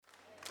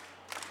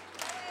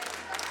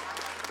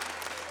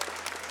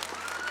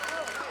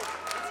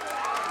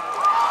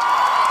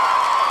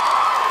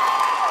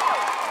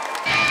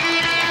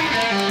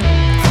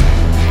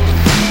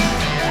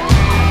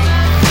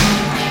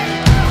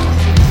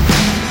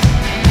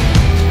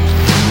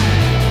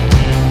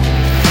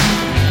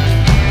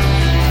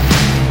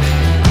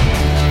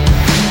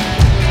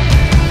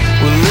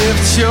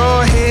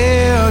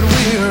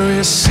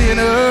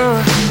sinner,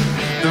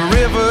 the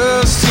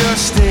river's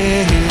just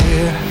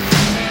ahead.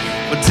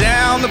 But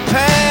down the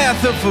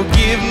path of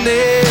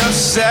forgiveness,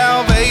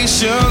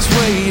 salvation's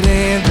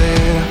waiting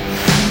there.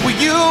 Well,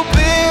 you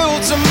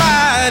built a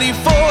mighty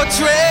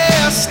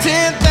fortress,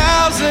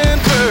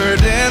 10,000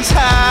 burdens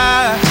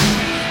high.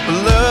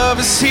 Love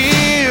is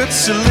here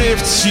to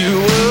lift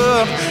you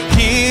up,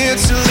 here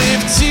to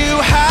lift you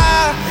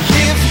high.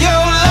 If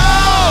you're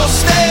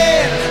lost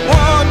and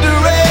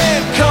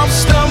wandering, come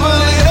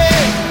stumbling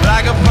in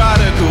like a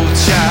prodigal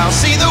child.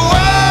 See the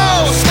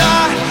walls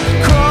start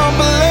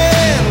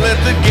crumbling, let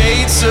the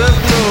gates of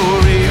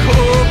glory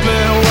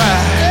open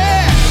wide.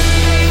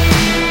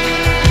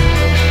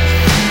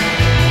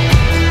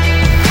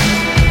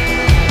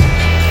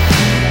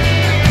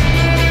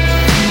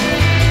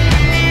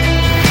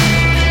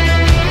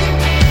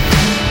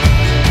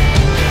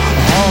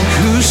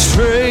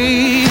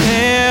 Straight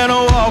and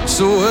walks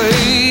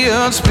away,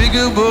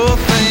 unspeakable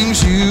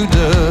things you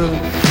do.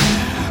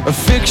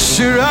 Fix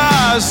your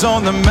eyes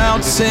on the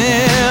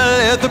mountain,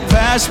 let the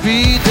past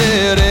be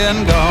dead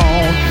and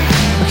gone.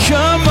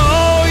 Come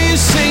on, you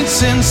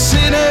saints and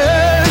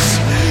sinners,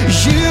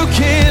 you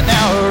can't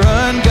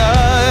outrun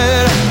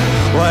God.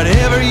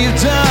 Whatever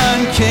you've done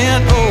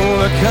can't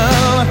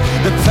overcome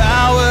the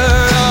power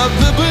of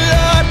the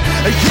blood.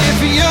 If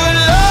you're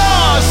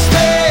lost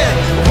and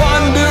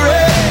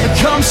wandering,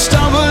 come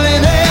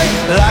stumbling in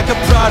like a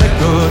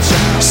prodigal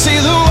child. See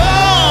the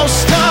walls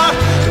start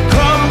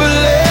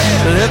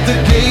crumbling, let the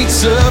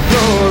gates of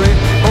glory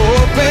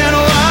open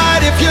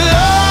wide. If you're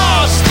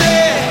lost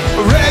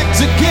and wrecked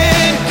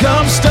again,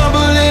 come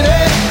stumbling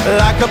in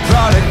like a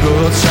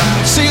prodigal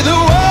child. See the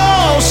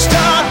walls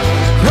start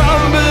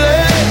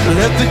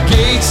crumbling, let the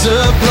gates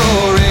of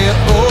glory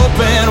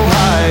open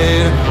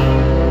wide.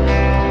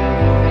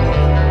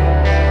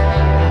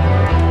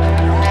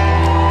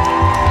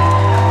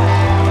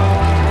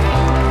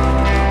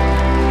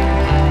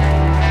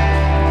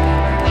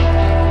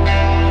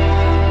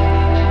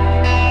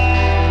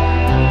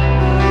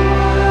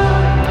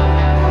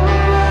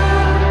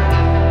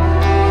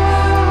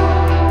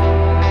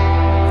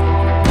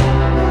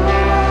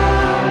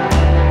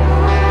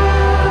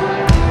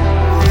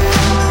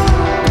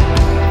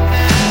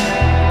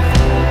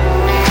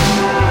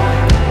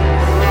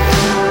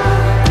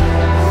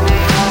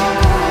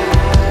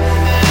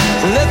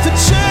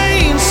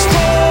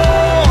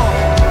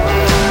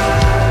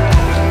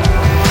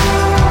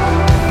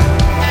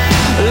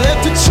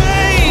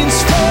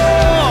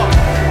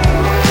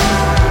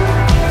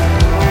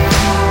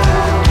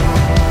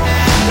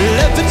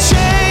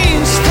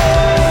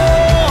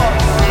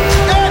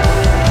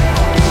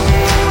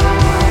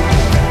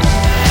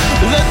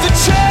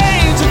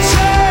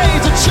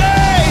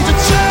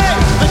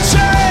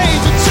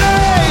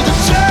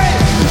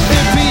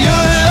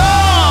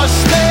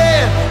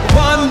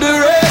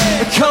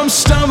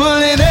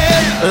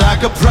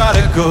 Like a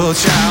prodigal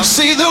child.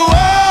 See the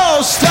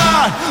walls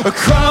start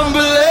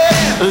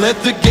crumbling,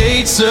 let the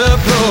gates of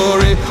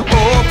glory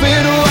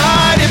open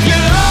wide. If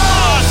you're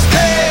lost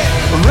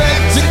and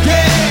wrecked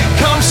again,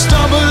 come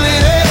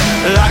stumbling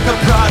in like a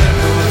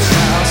prodigal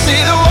child.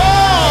 See the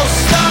walls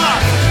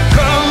start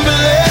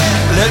crumbling,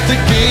 let the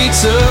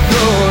gates of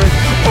glory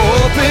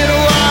open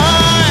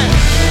wide.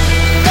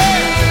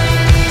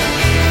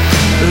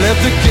 Let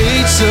the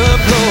gates of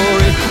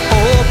glory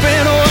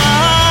open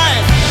wide.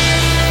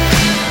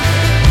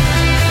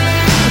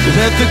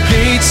 Let the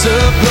gates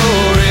of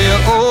glory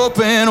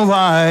open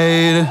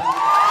wide.